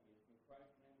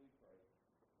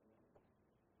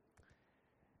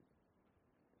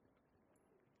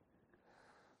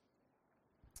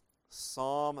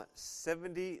Psalm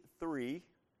 73.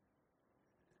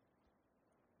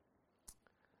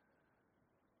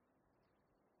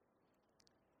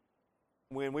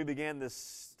 When we began this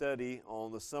study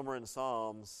on the Summer in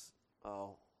Psalms,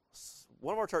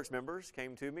 one of our church members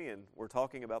came to me and we're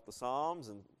talking about the Psalms,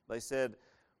 and they said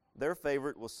their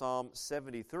favorite was Psalm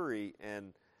 73,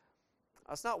 and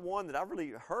that's not one that I've really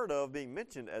heard of being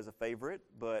mentioned as a favorite,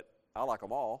 but I like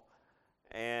them all.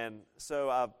 And so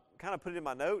I've kind of put it in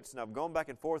my notes, and I've gone back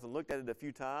and forth and looked at it a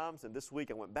few times, and this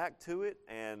week I went back to it,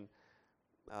 and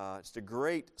it's a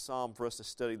great psalm for us to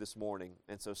study this morning.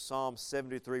 And so Psalm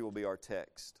 73 will be our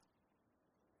text.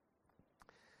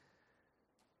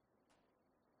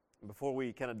 Before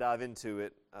we kind of dive into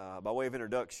it, by way of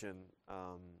introduction,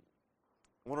 I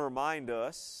want to remind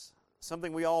us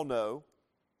something we all know.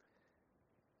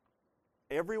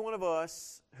 Every one of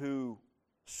us who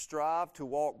strive to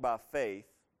walk by faith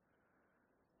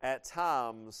at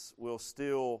times will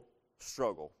still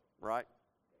struggle, right?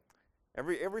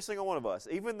 Every single one of us,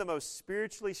 even the most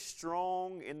spiritually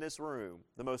strong in this room,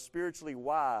 the most spiritually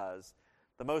wise,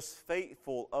 the most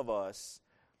faithful of us,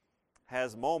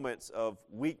 has moments of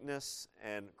weakness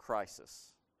and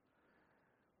crisis.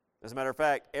 As a matter of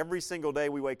fact, every single day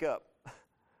we wake up,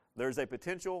 there's a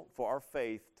potential for our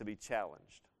faith to be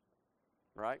challenged,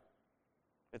 right?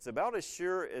 It's about as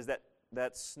sure as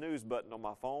that snooze button on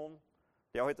my phone.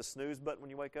 Do y'all hit the snooze button when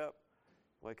you wake up?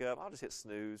 Wake up, I'll just hit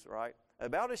snooze, right?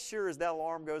 About as sure as that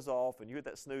alarm goes off and you hit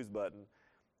that snooze button,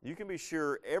 you can be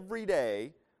sure every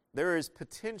day there is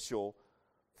potential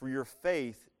for your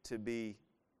faith to be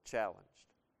challenged.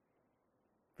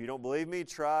 If you don't believe me,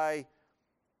 try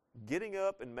getting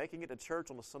up and making it to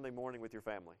church on a Sunday morning with your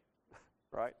family,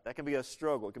 right? That can be a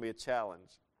struggle. It can be a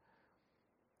challenge.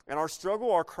 And our struggle,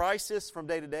 our crisis from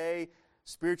day to day,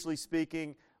 spiritually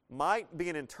speaking, might be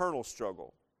an internal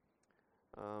struggle.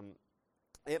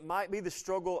 It might be the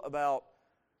struggle about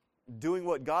doing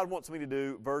what God wants me to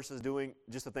do versus doing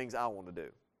just the things I want to do.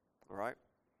 All right?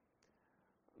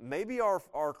 Maybe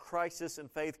our crisis in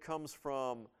faith comes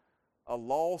from a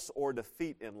loss or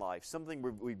defeat in life, something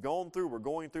we've gone through, we're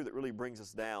going through that really brings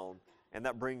us down, and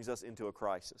that brings us into a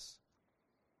crisis.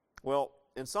 Well,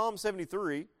 in Psalm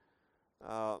 73,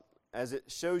 as it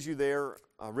shows you there,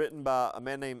 written by a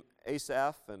man named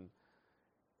Asaph, and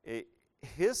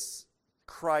his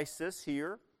crisis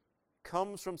here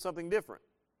comes from something different.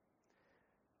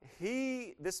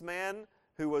 This man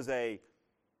who was a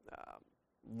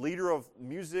leader of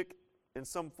music in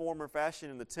some form or fashion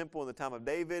in the temple in the time of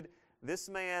David, this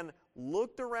man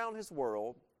looked around his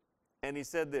world and he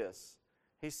said this.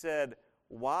 He said,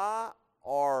 "Why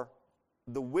are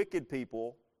the wicked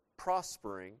people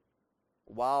prospering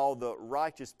while the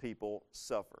righteous people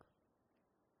suffer?"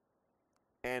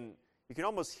 And you can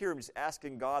almost hear him just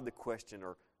asking God the question,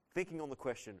 or thinking on the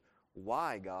question,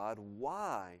 why, God?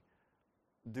 Why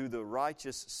do the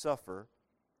righteous suffer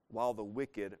while the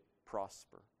wicked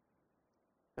prosper?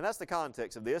 And that's the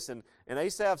context of this. And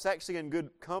Asaph's actually in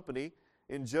good company.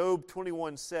 In Job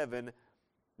 21:7,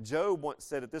 Job once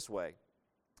said it this way: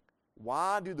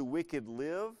 "Why do the wicked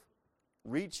live,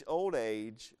 reach old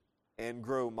age, and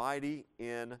grow mighty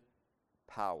in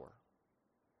power?"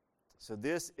 So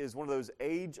this is one of those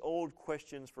age-old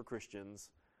questions for Christians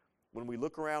when we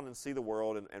look around and see the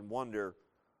world and wonder,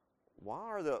 why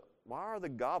are the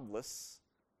godless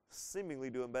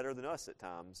seemingly doing better than us at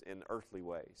times in earthly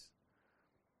ways?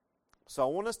 So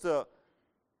I want us to,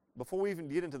 before we even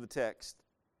get into the text,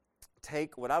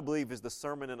 take what I believe is the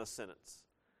sermon in a sentence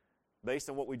based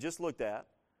on what we just looked at.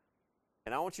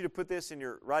 And I want you to put this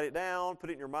write it down, put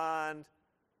it in your mind,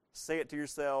 say it to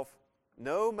yourself.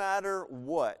 No matter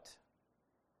what,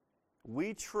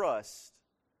 we trust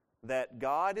that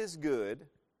God is good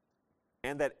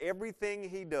and that everything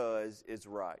He does is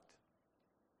right.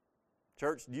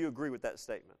 Church, do you agree with that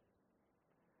statement?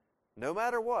 No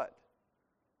matter what,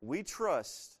 we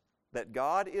trust that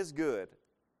God is good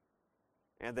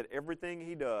and that everything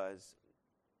He does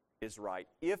is right.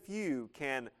 If you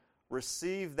can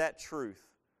receive that truth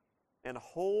and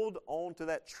hold on to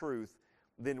that truth,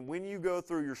 then when you go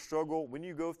through your struggle, when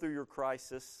you go through your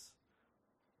crisis,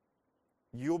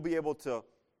 you'll be able to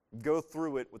go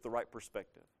through it with the right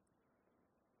perspective.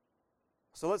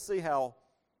 So let's see how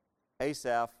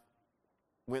Asaph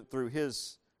went through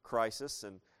his crisis.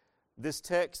 And this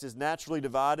text is naturally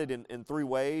divided in three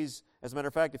ways. As a matter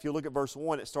of fact, if you look at verse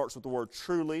 1, it starts with the word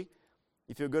truly.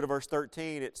 If you go to verse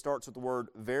 13, it starts with the word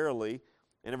verily.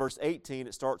 And in verse 18,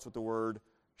 it starts with the word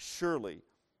surely.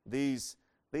 These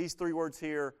three words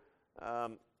here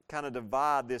kind of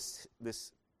divide this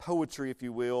poetry, if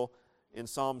you will, in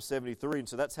Psalm 73. And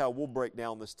so that's how we'll break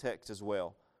down this text as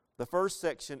well. The first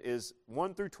section is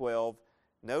 1 through 12.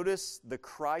 Notice the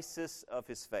crisis of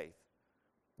his faith.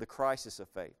 The crisis of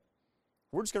faith.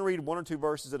 We're just going to read 1 or 2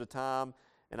 verses at a time,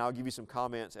 and I'll give you some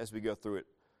comments as we go through it.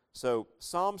 So,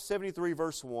 Psalm 73,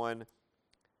 verse 1,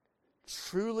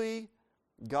 truly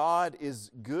God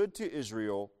is good to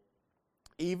Israel,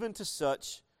 even to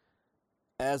such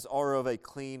as are of a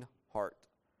clean heart.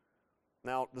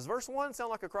 Now, does verse 1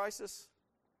 sound like a crisis?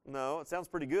 No, it sounds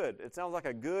pretty good. It sounds like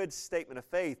a good statement of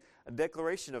faith, a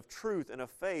declaration of truth and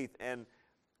of faith. And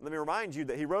let me remind you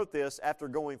that he wrote this after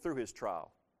going through his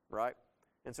trial, right?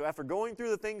 And so after going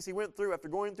through the things he went through, after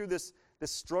going through this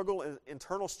struggle,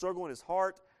 internal struggle in his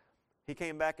heart, he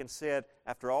came back and said,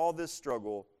 after all this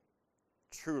struggle,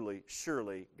 truly,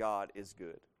 surely God is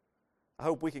good. I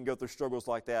hope we can go through struggles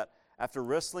like that. After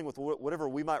wrestling with whatever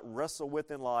we might wrestle with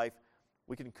in life,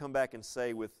 we can come back and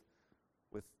say with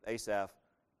Asaph,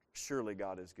 surely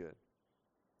God is good.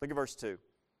 Look at verse 2.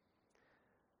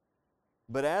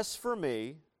 But as for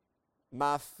me,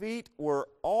 my feet were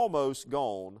almost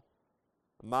gone.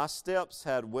 My steps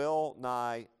had well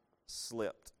nigh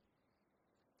slipped.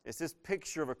 It's this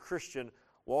picture of a Christian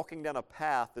walking down a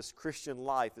path, this Christian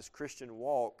life, this Christian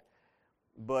walk.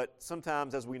 But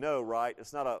sometimes, as we know, right,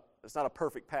 it's not a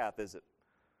perfect path, is it?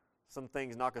 Some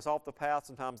things knock us off the path.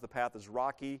 Sometimes the path is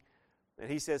rocky. And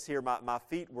he says here, my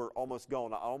feet were almost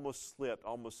gone. I almost slipped,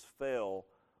 almost fell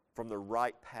from the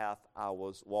right path I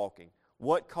was walking.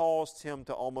 What caused him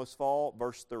to almost fall?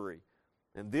 Verse 3.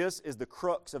 And this is the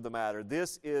crux of the matter.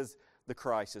 This is the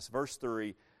crisis. Verse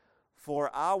 3.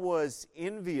 For I was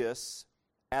envious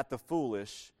at the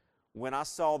foolish when I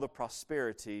saw the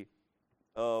prosperity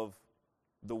of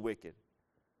the wicked.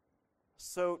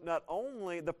 So not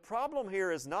only, the problem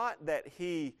here is not that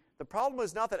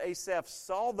Asaph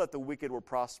saw that the wicked were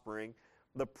prospering.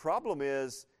 The problem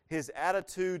is his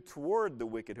attitude toward the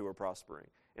wicked who were prospering.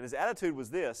 And his attitude was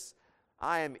this: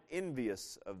 I am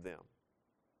envious of them.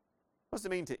 What does it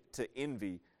mean to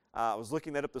envy? I was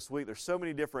looking that up this week. There's so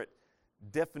many different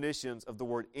definitions of the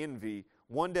word envy.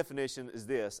 One definition is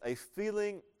this: a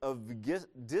feeling of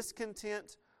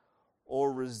discontent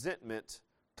or resentment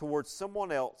towards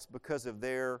someone else because of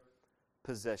their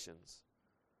possessions.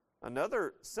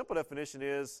 Another simple definition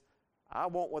is, I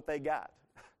want what they got.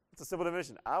 It's a simple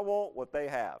definition. I want what they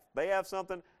have. They have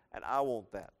something, and I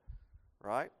want that.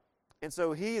 Right? And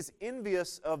so he is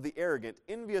envious of the arrogant,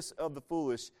 envious of the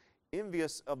foolish,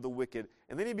 envious of the wicked.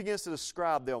 And then he begins to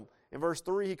describe them. In verse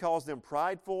 3, he calls them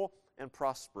prideful and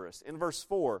prosperous. In verse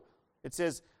 4, it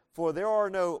says, for there are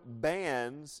no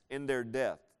bands in their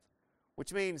death,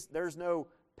 which means there's no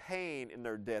pain in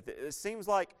their death. It seems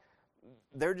like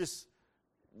they're just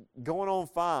going on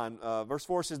fine. Verse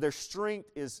 4 says, their strength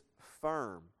is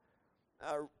firm.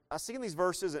 I see in these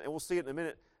verses, and we'll see it in a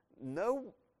minute,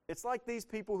 it's like these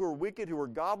people who are wicked, who are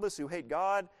godless, who hate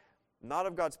God, not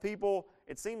of God's people.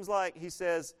 It seems like, he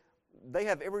says, they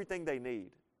have everything they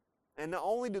need. And not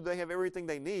only do they have everything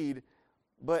they need,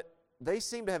 but they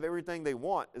seem to have everything they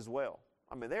want as well.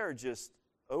 I mean, they are just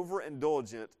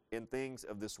overindulgent in things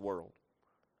of this world.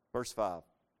 Verse 5.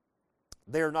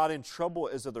 They are not in trouble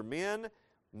as other men,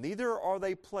 neither are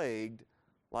they plagued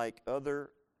like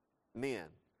other men.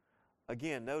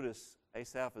 Again, notice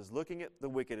Asaph is looking at the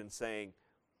wicked and saying,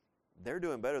 they're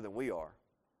doing better than we are.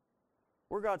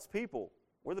 We're God's people.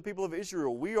 We're the people of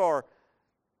Israel. We are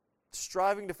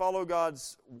striving to follow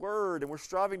God's word, and we're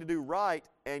striving to do right,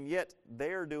 and yet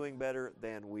they're doing better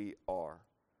than we are.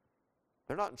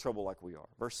 They're not in trouble like we are.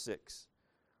 Verse 6.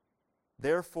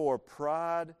 Therefore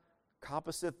pride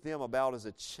compasseth them about as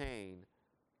a chain.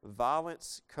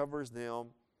 Violence covers them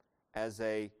as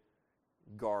a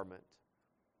garment.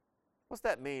 What's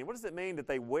that mean? What does it mean that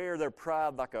they wear their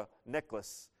pride like a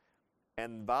necklace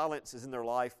and violence is in their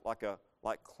life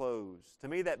like clothes? To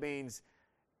me it means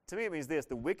this: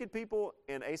 the wicked people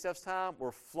in Asaph's time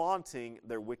were flaunting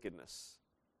their wickedness.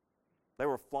 They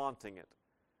were flaunting it.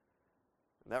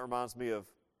 And that reminds me of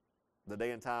the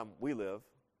day and time we live,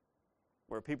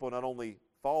 where people not only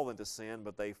fall into sin,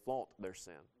 but they flaunt their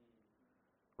sin.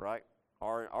 Right?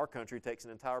 Our country takes an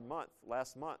entire month,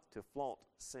 last month, to flaunt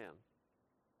sin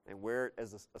and wear it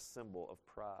as a symbol of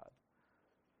pride.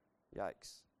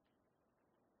 Yikes.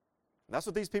 And that's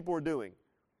what these people were doing.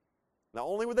 Not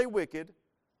only were they wicked,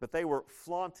 but they were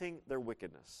flaunting their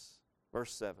wickedness.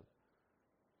 Verse 7.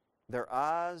 Their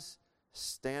eyes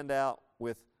stand out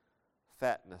with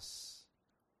fatness.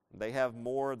 They have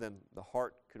more than the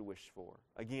heart could wish for.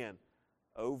 Again,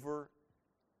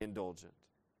 overindulgent.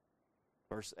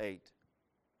 Verse 8.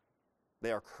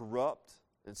 They are corrupt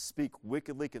and speak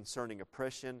wickedly concerning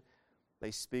oppression. They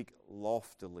speak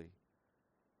loftily.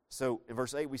 So in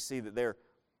verse 8 we see that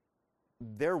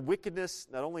their wickedness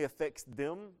not only affects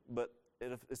them, but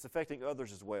it's affecting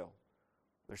others as well.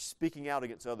 They're speaking out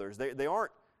against others. They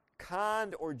aren't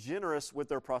kind or generous with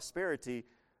their prosperity,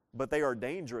 but they are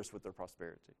dangerous with their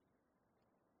prosperity.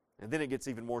 And then it gets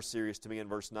even more serious to me in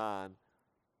verse 9.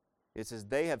 It says,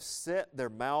 they have set their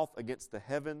mouth against the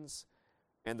heavens,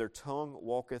 and their tongue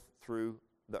walketh through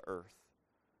the earth.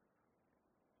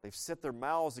 They've set their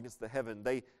mouths against the heaven.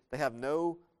 They have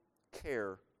no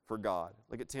care for God.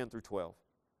 Look at 10 through 12.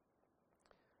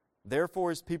 Therefore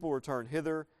his people return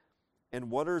hither, and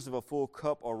waters of a full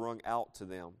cup are wrung out to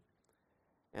them.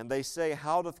 And they say,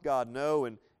 how doth God know,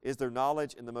 and is there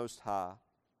knowledge in the Most High?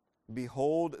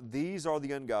 Behold, these are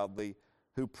the ungodly,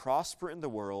 who prosper in the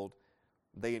world,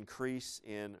 they increase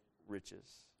in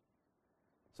riches.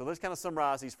 So let's kind of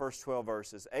summarize these first 12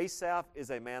 verses. Asaph is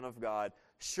a man of God.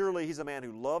 Surely he's a man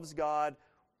who loves God,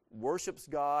 worships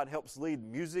God, helps lead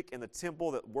music in the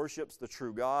temple that worships the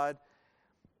true God,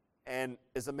 and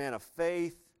is a man of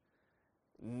faith,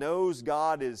 knows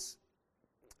God is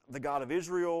the God of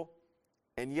Israel,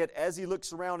 and yet as he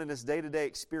looks around in his day-to-day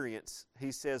experience,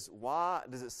 he says, why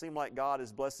does it seem like God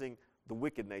is blessing the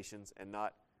wicked nations and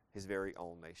not his very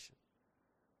own nation?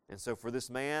 And so for this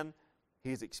man,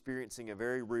 he's experiencing a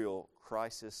very real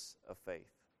crisis of faith.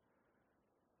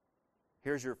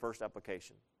 Here's your first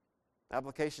application.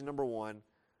 Application number 1,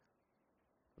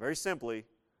 very simply,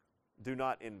 do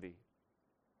not envy.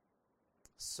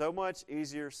 So much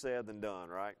easier said than done,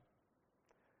 right?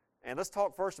 And let's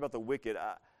talk first about the wicked.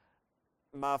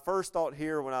 My first thought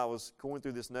here when I was going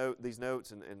through these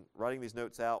notes and writing these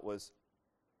notes out was,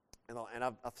 and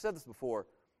I've said this before,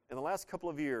 in the last couple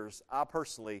of years, I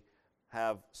personally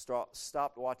have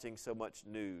stopped watching so much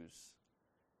news,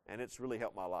 and it's really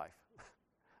helped my life.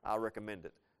 I recommend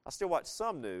it. I still watch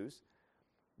some news,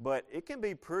 but it can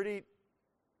be pretty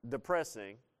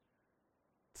depressing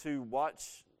to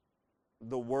watch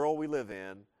the world we live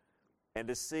in and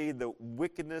to see the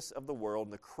wickedness of the world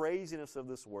and the craziness of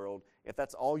this world if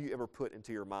that's all you ever put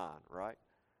into your mind, right?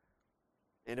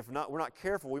 And if not, we're not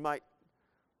careful, we might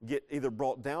get either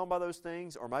brought down by those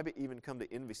things or maybe even come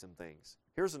to envy some things.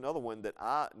 Here's another one that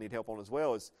I need help on as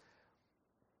well, is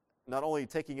not only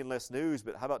taking in less news,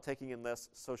 but how about taking in less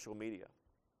social media?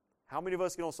 How many of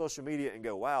us get on social media and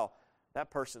go, wow,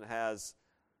 that person has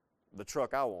the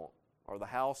truck I want, or the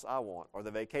house I want, or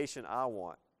the vacation I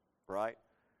want, right?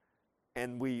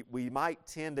 And we might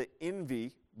tend to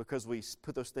envy because we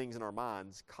put those things in our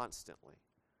minds constantly.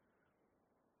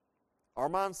 Our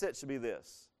mindset should be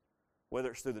this.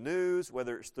 Whether it's through the news,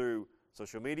 whether it's through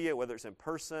social media, whether it's in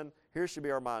person, here should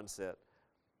be our mindset.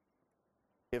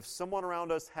 If someone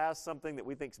around us has something that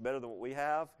we think is better than what we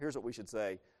have, here's what we should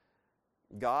say.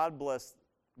 God bless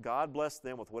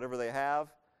them with whatever they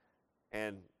have,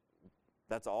 and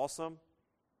that's awesome,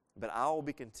 but I will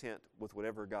be content with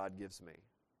whatever God gives me.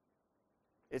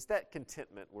 It's that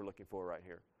contentment we're looking for right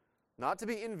here. Not to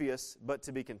be envious, but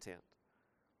to be content.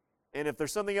 And if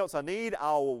there's something else I need,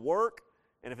 I will work,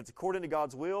 and if it's according to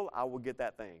God's will, I will get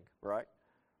that thing, right?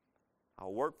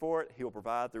 I'll work for it. He will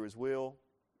provide through His will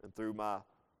and through my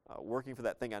working for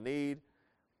that thing I need.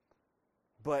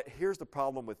 But here's the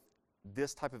problem with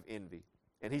this type of envy.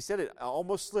 And he said it, I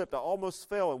almost slipped, I almost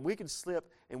fell, and we can slip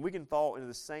and we can fall into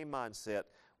the same mindset.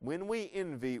 When we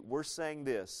envy, we're saying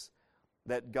this,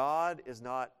 that God is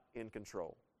not in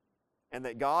control, and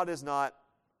that God is not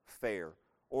fair,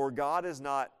 or God is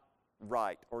not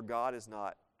right, or God is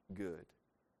not good.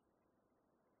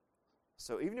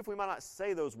 So even if we might not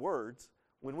say those words,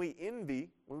 when we envy,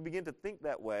 when we begin to think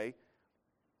that way,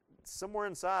 somewhere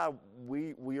inside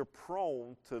we are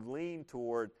prone to lean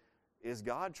toward, is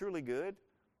God truly good?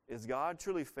 Is God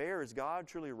truly fair? Is God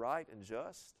truly right and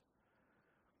just?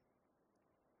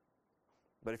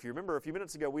 But if you remember, a few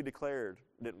minutes ago we declared,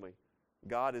 didn't we?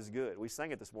 God is good. We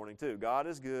sang it this morning too. God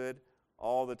is good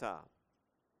all the time.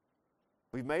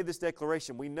 We've made this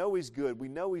declaration. We know He's good. We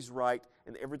know He's right,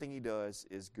 and everything He does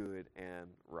is good and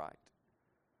right.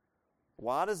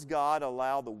 Why does God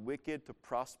allow the wicked to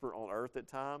prosper on earth at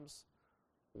times?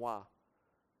 Why?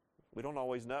 We don't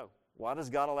always know. Why does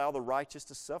God allow the righteous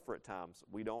to suffer at times?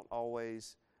 We don't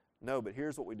always know, but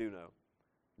here's what we do know.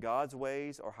 God's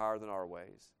ways are higher than our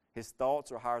ways. His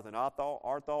thoughts are higher than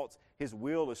our thoughts. His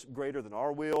will is greater than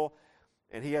our will,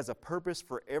 and He has a purpose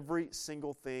for every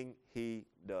single thing He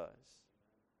does.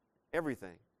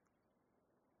 Everything.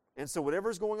 And so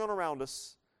whatever's going on around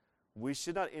us, we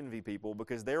should not envy people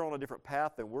because they're on a different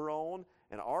path than we're on,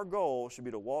 and our goal should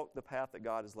be to walk the path that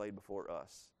God has laid before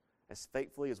us as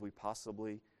faithfully as we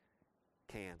possibly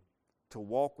can, to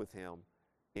walk with Him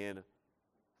in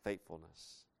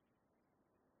faithfulness.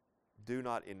 Do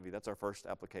not envy. That's our first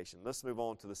application. Let's move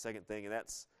on to the second thing, and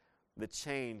that's the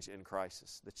change in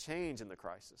crisis. The change in the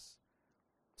crisis.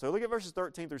 So look at verses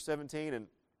 13 through 17, and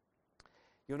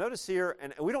you'll notice here,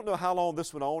 and we don't know how long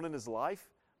this went on in his life,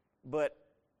 but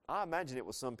I imagine it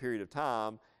was some period of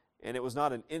time, and it was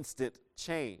not an instant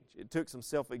change. It took some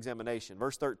self-examination.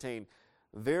 Verse 13,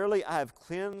 verily I have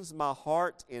cleansed my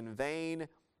heart in vain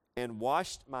and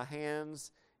washed my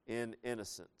hands in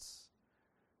innocence.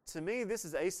 To me, this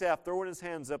is Asaph throwing his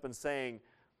hands up and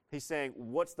he's saying,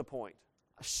 what's the point?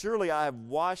 Surely I have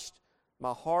washed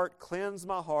my heart, cleansed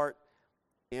my heart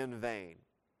in vain.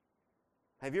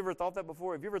 Have you ever thought that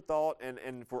before? Have you ever thought, and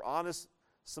if we're honest,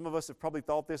 some of us have probably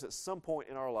thought this at some point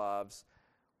in our lives,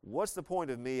 what's the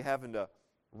point of me having to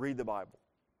read the Bible?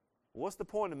 What's the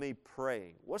point of me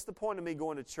praying? What's the point of me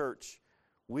going to church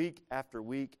week after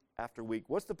week after week?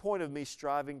 What's the point of me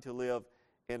striving to live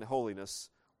in holiness?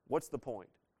 What's the point?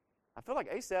 I feel like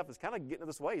Asaph is kind of getting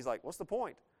this way. He's like, what's the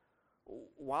point?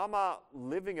 Why am I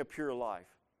living a pure life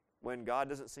when God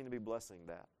doesn't seem to be blessing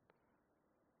that?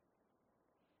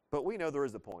 But we know there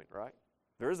is a point, right?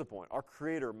 There is a point. Our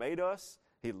Creator made us.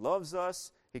 He loves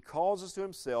us. He calls us to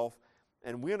Himself.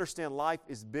 And we understand life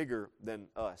is bigger than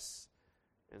us.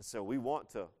 And so we want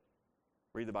to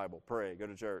read the Bible, pray, go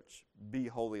to church, be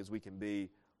holy as we can be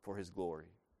for His glory.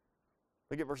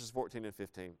 Look at verses 14 and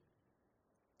 15.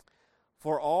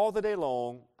 For all the day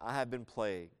long I have been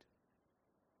plagued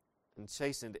and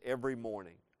chastened every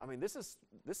morning. I mean, this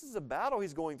is a battle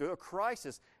he's going through, a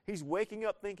crisis. He's waking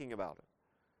up thinking about it.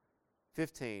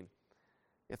 15.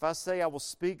 If I say I will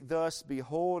speak thus,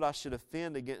 behold, I should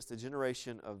offend against the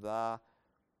generation of thy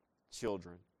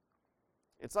children.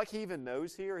 It's like he even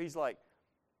knows here. He's like,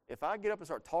 if I get up and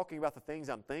start talking about the things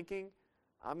I'm thinking,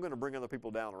 I'm going to bring other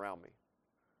people down around me.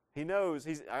 He knows,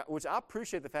 which I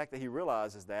appreciate the fact that he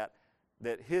realizes that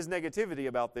his negativity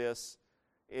about this,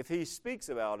 if he speaks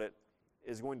about it,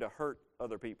 is going to hurt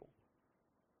other people.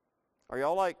 Are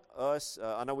y'all like us?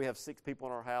 I know we have 6 people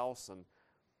in our house, and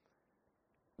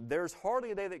there's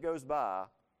hardly a day that goes by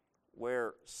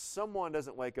where someone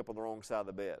doesn't wake up on the wrong side of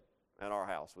the bed in our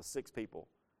house with 6 people.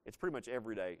 It's pretty much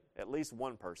every day, at least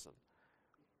one person.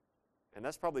 And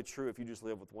that's probably true if you just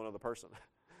live with one other person.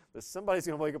 That somebody's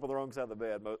going to wake up on the wrong side of the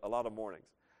bed a lot of mornings.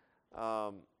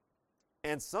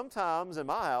 And sometimes in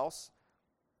my house,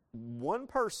 one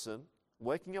person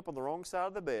waking up on the wrong side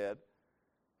of the bed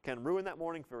can ruin that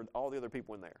morning for all the other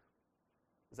people in there.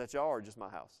 Is that y'all or just my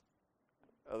house?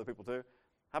 Other people too?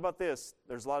 How about this?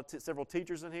 There's several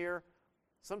teachers in here.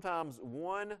 Sometimes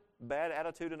one bad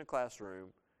attitude in a classroom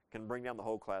can bring down the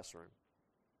whole classroom.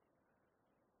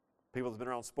 People that's been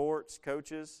around sports,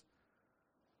 coaches.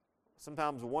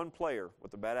 Sometimes one player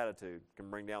with a bad attitude can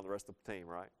bring down the rest of the team,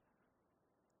 right?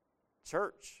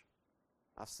 Church,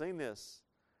 I've seen this.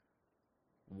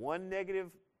 One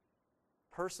negative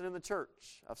person in the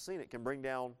church, I've seen it, can bring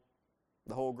down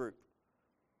the whole group.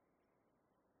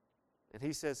 And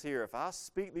he says here, if I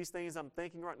speak these things I'm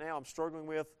thinking right now, I'm struggling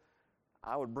with,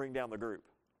 I would bring down the group.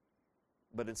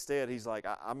 But instead, he's like,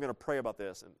 I'm going to pray about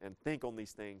this and think on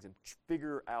these things and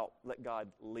figure out, let God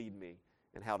lead me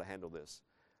in how to handle this.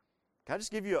 Can I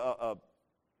just give you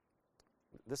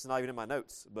this is not even in my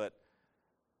notes, but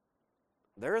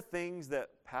there are things that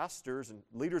pastors and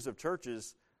leaders of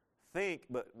churches think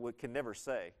but can never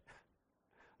say.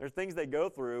 There are things they go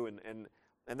through, and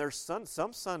there's some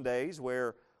Sundays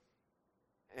where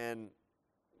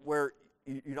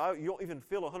you don't even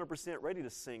feel 100% ready to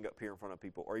sing up here in front of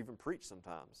people or even preach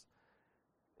sometimes.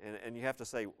 And you have to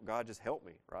say, God, just help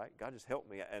me, right? God, just help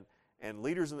me. And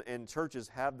leaders in churches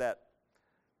have that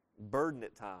burden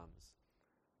at times.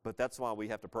 But that's why we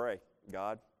have to pray.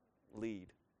 God, lead.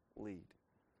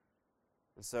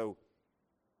 And so,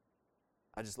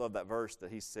 I just love that verse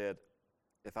that he said,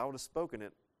 if I would have spoken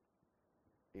it,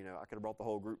 I could have brought the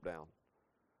whole group down.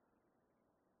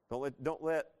 Don't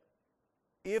let,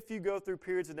 if you go through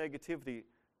periods of negativity,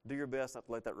 do your best not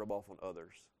to let that rub off on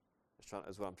others.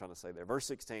 That's what I'm trying to say there. Verse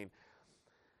 16.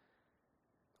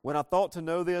 When I thought to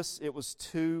know this, it was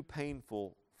too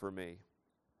painful for me.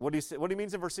 What he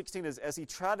means in verse 16 is, as he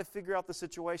tried to figure out the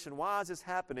situation, why is this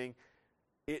happening?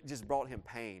 It just brought him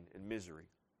pain and misery.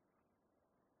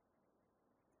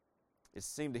 It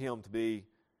seemed to him to be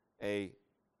a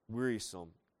wearisome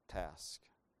task.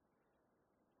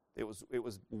 It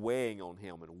was weighing on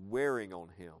him and wearing on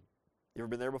him. You ever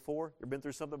been there before? You ever been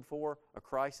through something before? A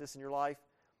crisis in your life?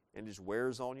 And it just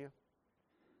wears on you?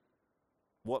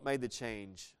 What made the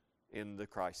change in the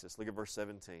crisis? Look at verse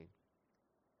 17.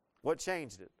 What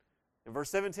changed it? In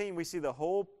verse 17, we see the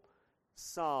whole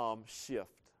psalm shift.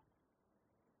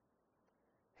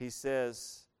 He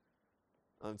says,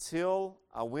 until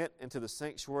I went into the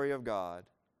sanctuary of God,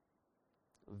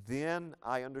 then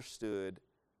I understood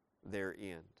their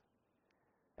end.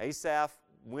 Asaph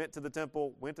went to the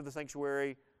temple, went to the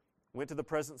sanctuary, went to the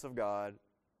presence of God,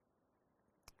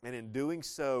 and in doing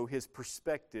so, his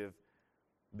perspective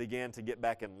began to get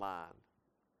back in line,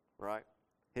 right?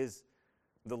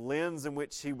 The lens in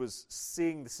which he was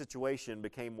seeing the situation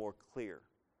became more clear.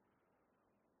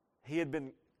 He had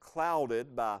been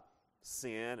clouded by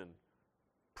sin and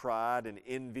pride and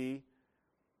envy,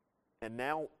 and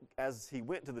now as he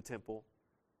went to the temple,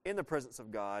 in the presence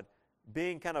of God,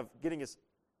 getting his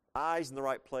eyes in the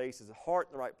right place, his heart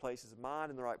in the right place, his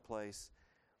mind in the right place,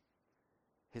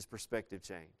 his perspective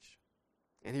changed.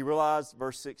 And he realized,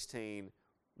 verse 16,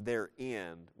 their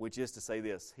end, which is to say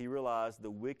this, he realized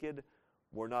the wicked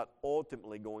were not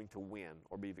ultimately going to win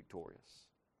or be victorious.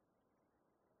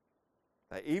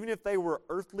 Even if they were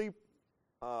earthly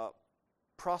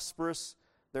prosperous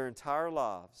their entire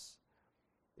lives,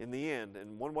 in the end,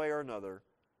 in one way or another,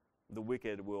 the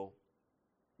wicked will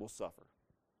suffer.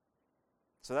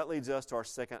 So that leads us to our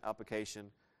second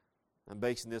application. I'm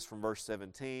basing this from verse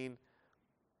 17.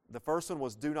 The first one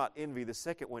was do not envy. The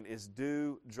second one is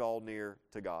do draw near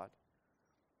to God.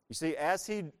 You see, as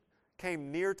he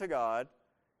came near to God,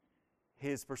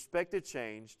 his perspective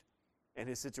changed and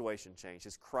his situation changed.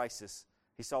 His crisis,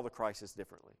 he saw the crisis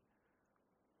differently.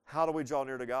 How do we draw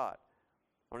near to God?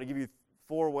 I want to give you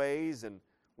 4 ways, and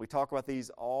we talk about these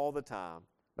all the time.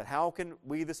 But how can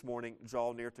we this morning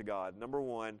draw near to God? Number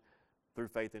 1, through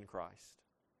faith in Christ.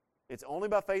 It's only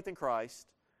by faith in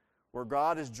Christ, where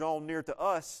God has drawn near to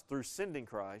us through sending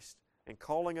Christ and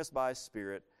calling us by His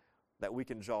Spirit, that we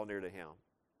can draw near to Him.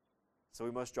 So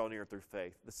we must draw near through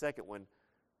faith. The second one,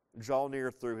 draw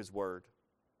near through His Word.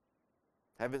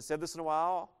 Haven't said this in a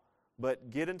while, but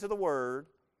get into the Word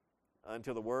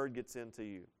until the Word gets into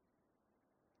you.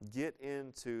 Get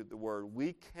into the Word.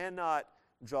 We cannot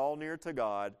draw near to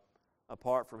God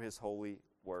apart from His holy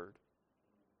Word.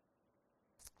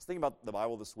 I was thinking about the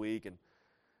Bible this week, and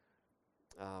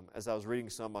as I was reading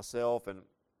some myself, and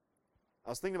I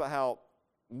was thinking about how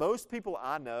most people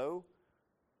I know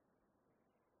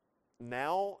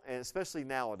now, and especially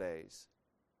nowadays,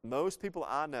 most people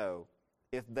I know,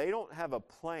 if they don't have a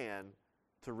plan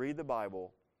to read the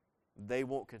Bible, they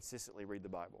won't consistently read the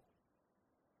Bible.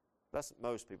 That's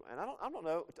most people. And I don't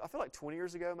know, I feel like 20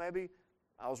 years ago maybe,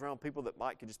 I was around people that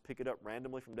could just pick it up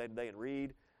randomly from day to day and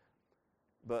read.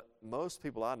 But most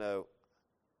people I know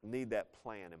need that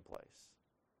plan in place.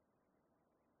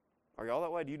 Are y'all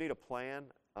that way? Do you need a plan?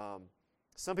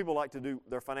 Some people like to do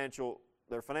their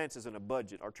finances in a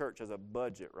budget. Our church has a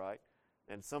budget, right?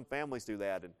 And some families do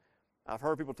that. And I've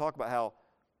heard people talk about how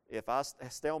if I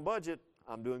stay on budget,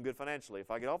 I'm doing good financially. If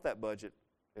I get off that budget,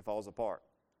 it falls apart.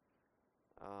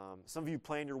 Some of you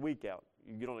plan your week out.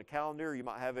 You get on a calendar. You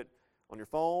might have it on your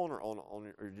phone or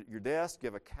on your desk. You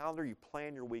have a calendar. You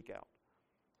plan your week out.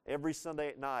 Every Sunday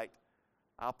at night,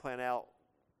 I plan out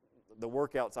the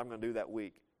workouts I'm going to do that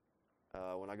week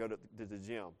when I go to the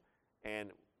gym. And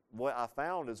what I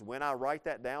found is when I write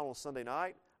that down on Sunday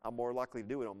night, I'm more likely to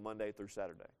do it on Monday through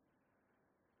Saturday.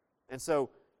 And so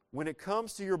when it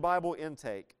comes to your Bible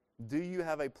intake, do you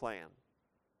have a plan?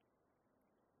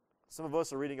 Some of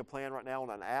us are reading a plan right now on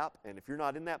an app, and if you're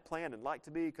not in that plan and like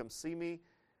to be, come see me.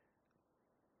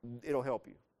 It'll help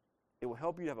you. It will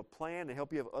help you to have a plan and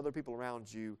help you have other people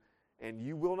around you, and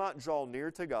you will not draw near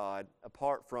to God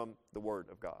apart from the Word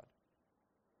of God.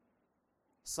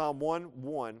 Psalm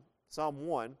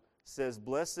 1 says,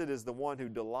 "Blessed is the one who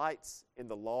delights in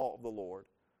the law of the Lord."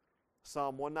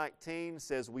 Psalm 119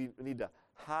 says we need to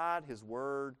hide His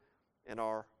Word in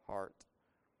our heart.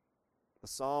 The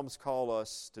Psalms call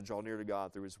us to draw near to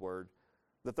God through His Word.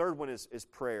 The third one is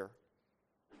prayer.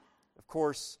 Of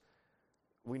course,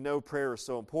 we know prayer is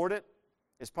so important.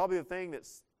 It's probably the thing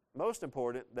that's most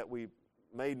important that we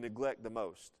may neglect the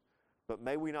most. But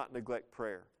may we not neglect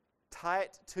prayer. Tie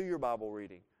it to your Bible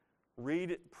reading. Read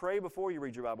it. Pray before you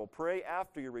read your Bible. Pray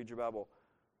after you read your Bible.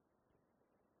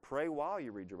 Pray while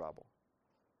you read your Bible.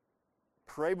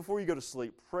 Pray before you go to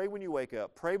sleep. Pray when you wake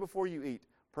up. Pray before you eat.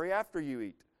 Pray after you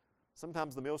eat.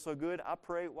 Sometimes the meal's so good, I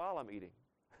pray while I'm eating.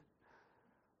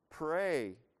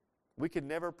 Pray. We could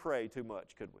never pray too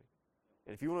much, could we?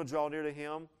 And if you want to draw near to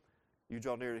Him, you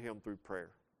draw near to Him through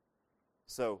prayer.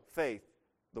 So, faith,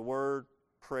 the Word,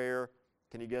 prayer.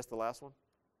 Can you guess the last one?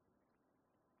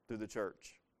 Through the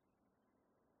church.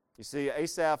 You see,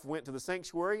 Asaph went to the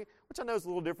sanctuary, which I know is a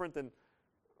little different than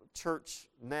church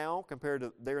now compared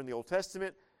to there in the Old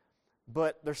Testament,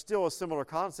 but there's still a similar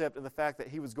concept in the fact that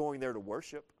he was going there to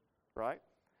worship, right?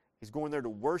 He's going there to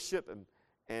worship,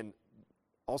 and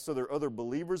Also, there are other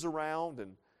believers around,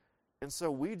 and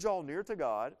so we draw near to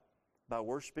God by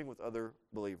worshiping with other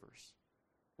believers.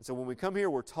 And so when we come here,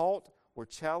 we're taught, we're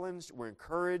challenged, we're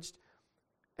encouraged,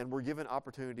 and we're given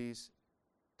opportunities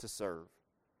to serve.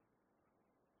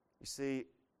 You see,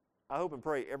 I hope and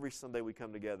pray every Sunday we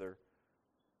come together,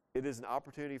 it is an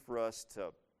opportunity for us to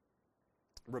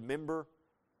remember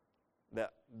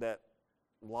that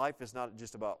life is not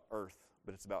just about earth,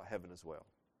 but it's about heaven as well.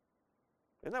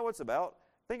 Isn't that what it's about?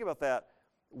 Think about that.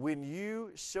 When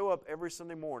you show up every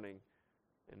Sunday morning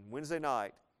and Wednesday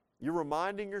night, you're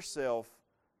reminding yourself,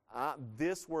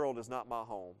 this world is not my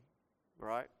home,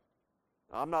 right?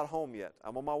 I'm not home yet.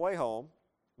 I'm on my way home.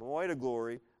 I'm on my way to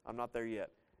glory. I'm not there yet.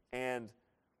 And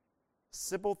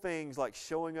simple things like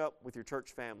showing up with your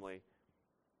church family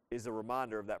is a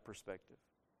reminder of that perspective.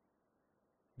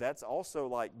 That's also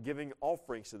like giving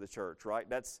offerings to the church, right?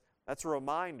 That's a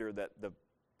reminder that the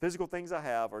physical things I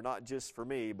have are not just for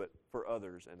me, but for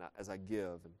others, and as I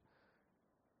give. And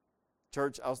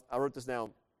church, I wrote this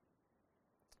down.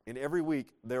 In every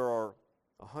week, there are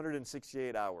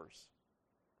 168 hours.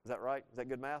 Is that right? Is that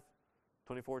good math?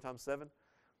 24 times 7?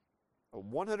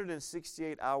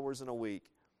 168 hours in a week.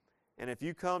 And if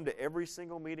you come to every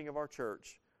single meeting of our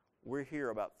church, we're here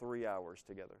about 3 hours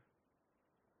together.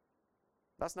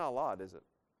 That's not a lot, is it?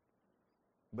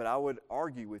 But I would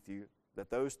argue with you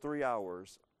that those 3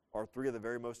 hours are 3 of the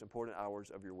very most important hours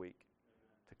of your week.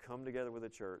 To come together with a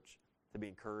church, to be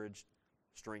encouraged,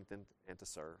 strengthened, and to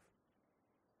serve.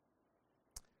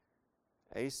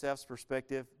 Asaph's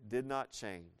perspective did not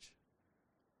change.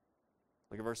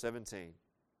 Look at verse 17.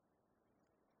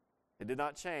 It did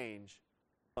not change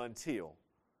until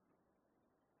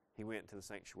he went into the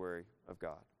sanctuary of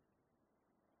God.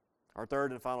 Our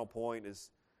third and final point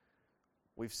is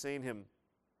we've seen him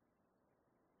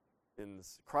in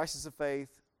this crisis of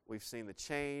faith, we've seen the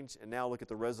change, and now look at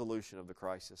the resolution of the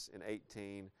crisis in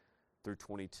 18 through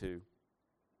 22.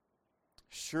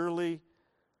 Surely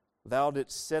thou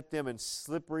didst set them in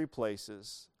slippery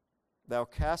places. Thou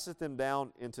castest them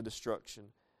down into destruction.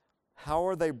 How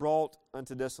are they brought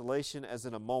unto desolation as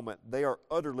in a moment? They are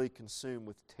utterly consumed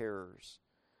with terrors.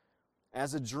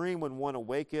 As a dream when one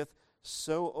awaketh,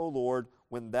 so, O Lord,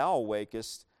 when thou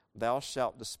awakest, thou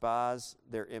shalt despise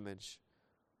their image.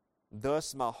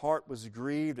 Thus my heart was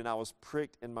grieved, and I was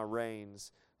pricked in my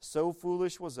reins. So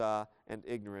foolish was I and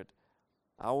ignorant.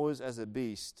 I was as a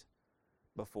beast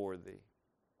before thee.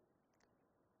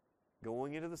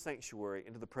 Going into the sanctuary,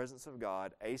 into the presence of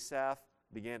God, Asaph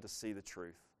began to see the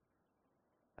truth.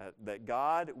 That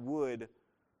God would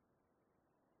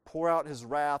pour out His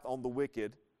wrath on the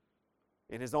wicked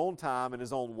in His own time, in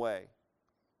His own way.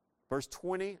 Verse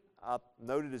 20, I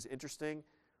noted is interesting.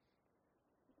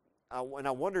 And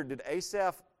I wondered, did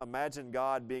Asaph imagine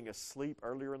God being asleep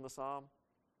earlier in the psalm?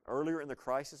 Earlier in the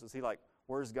crisis? Was he like,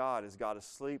 where's God? Is God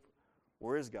asleep?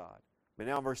 Where is God? But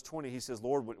now in verse 20, he says,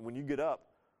 Lord, when you get up,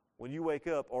 when you wake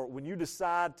up, or when you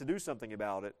decide to do something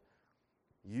about it,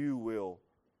 you will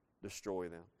destroy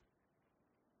them.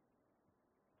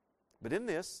 But in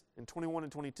this, in 21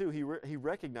 and 22, he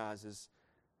recognizes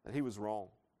that he was wrong.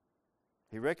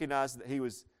 He recognized that he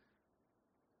was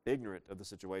ignorant of the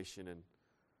situation. And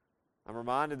I'm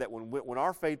reminded that when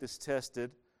our faith is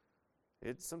tested,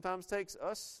 it sometimes takes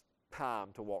us time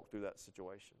to walk through that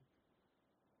situation.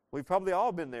 We've probably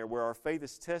all been there where our faith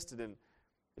is tested, and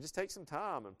it just takes some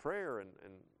time and prayer and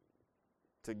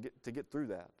to get through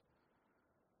that.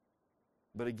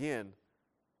 But again,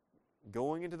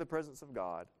 going into the presence of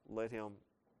God led him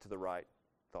to the right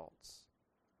thoughts.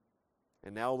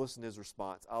 And now listen to his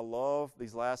response. I love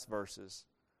these last verses.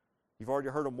 You've already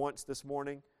heard them once this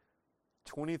morning,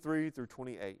 23 through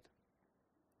 28.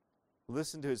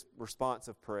 Listen to his response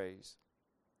of praise.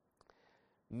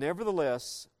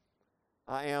 Nevertheless,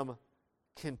 I am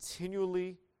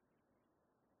continually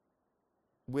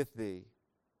with thee,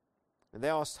 and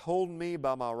thou hast holden me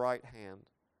by my right hand.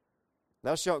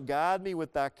 Thou shalt guide me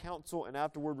with thy counsel, and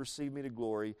afterward receive me to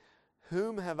glory.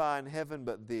 Whom have I in heaven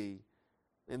but thee?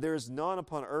 And there is none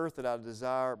upon earth that I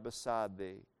desire beside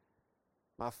thee.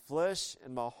 My flesh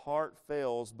and my heart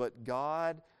fails, but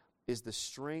God is the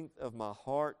strength of my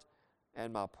heart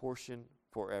and my portion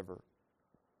forever.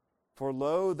 For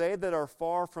lo, they that are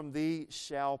far from thee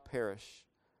shall perish.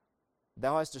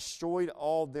 Thou hast destroyed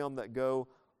all them that go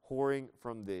whoring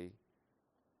from thee.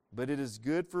 But it is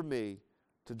good for me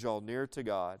to draw near to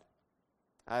God.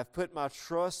 I have put my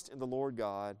trust in the Lord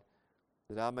God,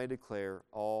 that I may declare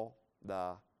all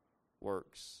thy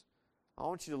works. I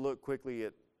want you to look quickly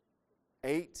at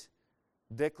 8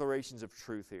 declarations of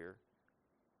truth here.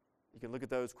 You can look at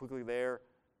those quickly there.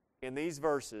 In these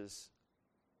verses,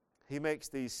 he makes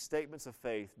these statements of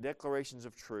faith, declarations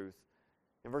of truth.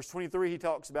 In verse 23, he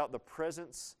talks about the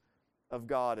presence of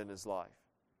God in his life.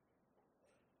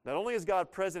 Not only is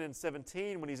God present in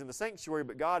 17 when he's in the sanctuary,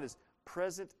 but God is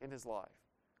present in his life.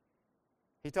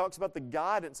 He talks about the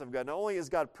guidance of God. Not only is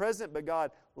God present, but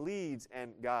God leads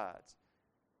and guides.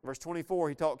 Verse 24,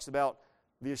 he talks about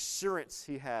the assurance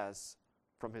he has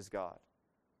from his God.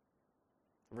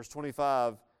 In verse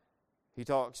 25, he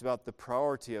talks about the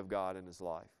priority of God in his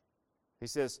life. He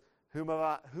says, whom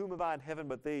have I in heaven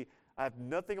but thee? I have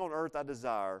nothing on earth I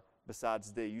desire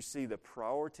besides thee. You see the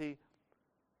priority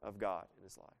of God in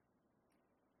his life.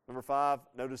 Number 5,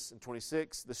 notice in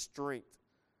 26, the strength.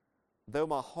 Though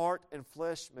my heart and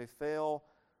flesh may fail,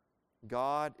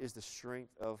 God is the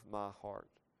strength of my heart.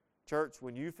 Church,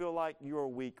 when you feel like you are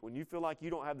weak, when you feel like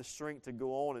you don't have the strength to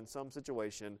go on in some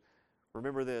situation,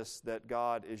 remember this, that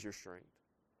God is your strength.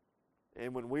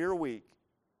 And when we are weak,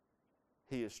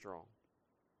 he is strong.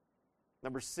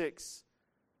 Number 6,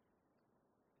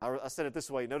 I said it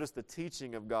this way, notice the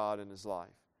teaching of God in his life.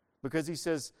 Because he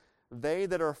says, they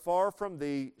that are far from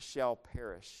thee shall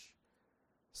perish.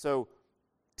 So,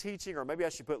 teaching, or maybe I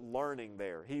should put learning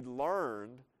there. He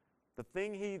learned the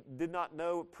thing he did not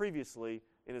know previously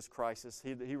in his crisis.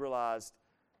 He realized,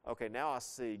 okay, now I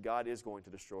see God is going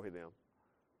to destroy them.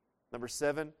 Number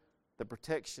 7, the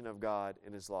protection of God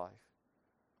in his life.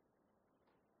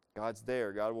 God's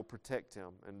there. God will protect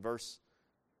him. And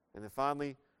then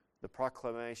finally, the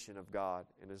proclamation of God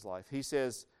in his life. He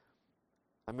says,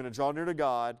 I'm going to draw near to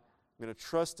God, I'm going to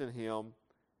trust in him,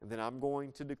 and then I'm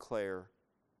going to declare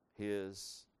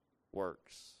his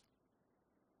works.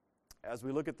 As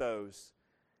we look at those,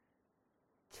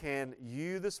 can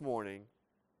you this morning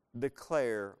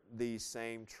declare these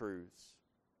same truths?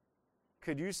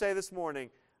 Could you say this morning,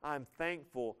 I'm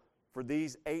thankful for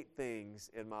these 8 things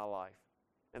in my life,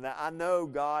 and that I know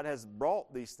God has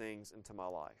brought these things into my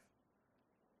life?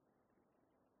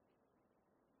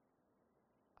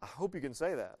 I hope you can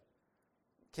say that.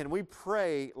 Can we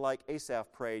pray like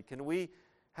Asaph prayed? Can we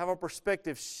have our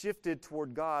perspective shifted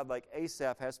toward God like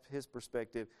Asaph has his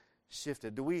perspective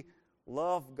shifted? Do we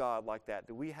love God like that?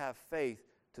 Do we have faith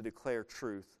to declare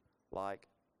truth like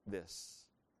this?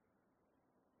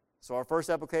 So our first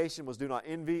application was do not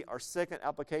envy. Our second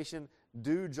application,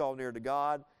 do draw near to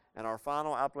God. And our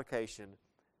final application,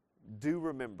 do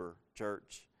remember,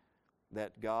 church,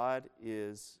 that God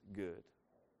is good.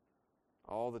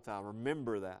 All the time.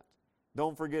 Remember that.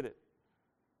 Don't forget it.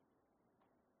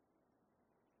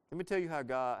 Let me tell you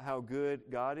how good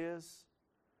God is.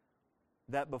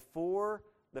 That before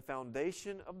the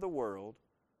foundation of the world,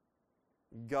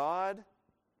 God,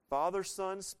 Father,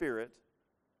 Son, Spirit,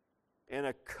 in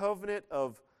a covenant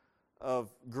of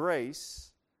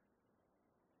grace,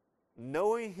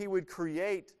 knowing he would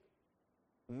create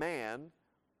man,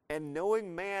 and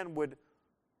knowing man would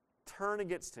turn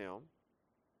against him,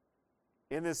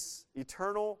 in this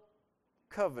eternal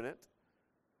covenant,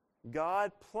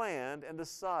 God planned and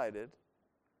decided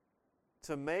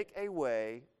to make a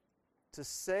way to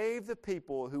save the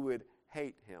people who would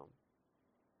hate him.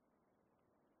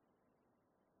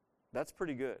 That's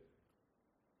pretty good.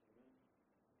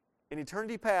 In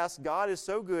eternity past, God is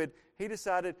so good, he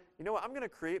decided, you know what, I'm going to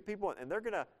create people, and they're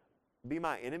going to be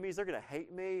my enemies, they're going to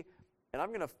hate me, and I'm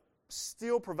going to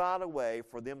still provide a way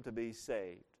for them to be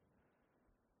saved.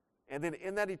 And then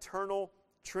in that eternal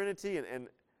Trinity and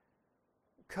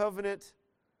covenant,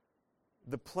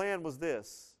 the plan was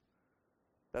this,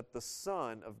 that the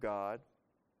Son of God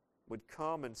would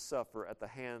come and suffer at the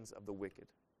hands of the wicked.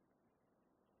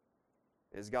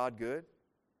 Is God good?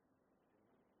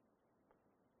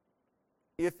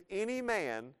 If any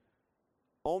man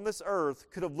on this earth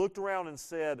could have looked around and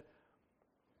said,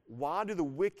 why do the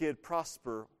wicked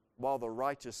prosper while the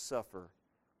righteous suffer?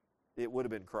 It would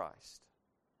have been Christ.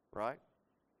 Right?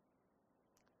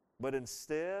 But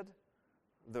instead,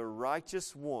 the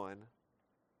righteous one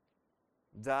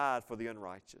died for the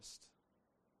unrighteous,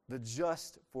 the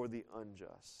just for the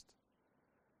unjust.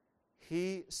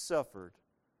 He suffered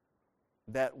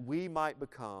that we might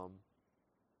become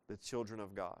the children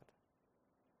of God.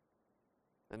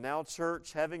 And now,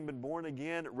 church, having been born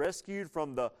again, rescued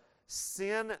from the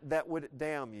sin that would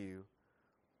damn you,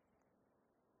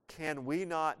 can we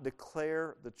not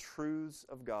declare the truths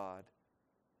of God,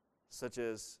 such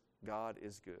as God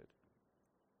is good?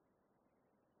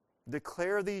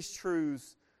 Declare these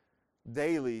truths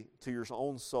daily to your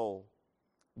own soul.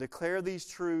 Declare these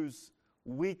truths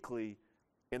weekly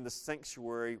in the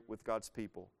sanctuary with God's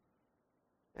people.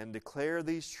 And declare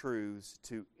these truths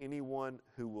to anyone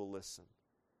who will listen.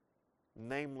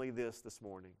 Namely this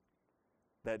morning,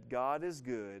 that God is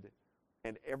good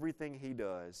and everything He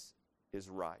does is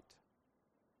right.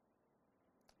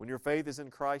 When your faith is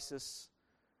in crisis,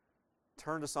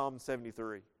 turn to Psalm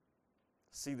 73.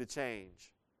 See the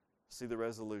change, see the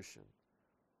resolution,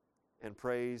 and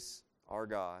praise our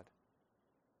God,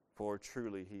 for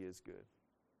truly He is good.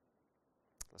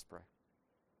 Let's pray.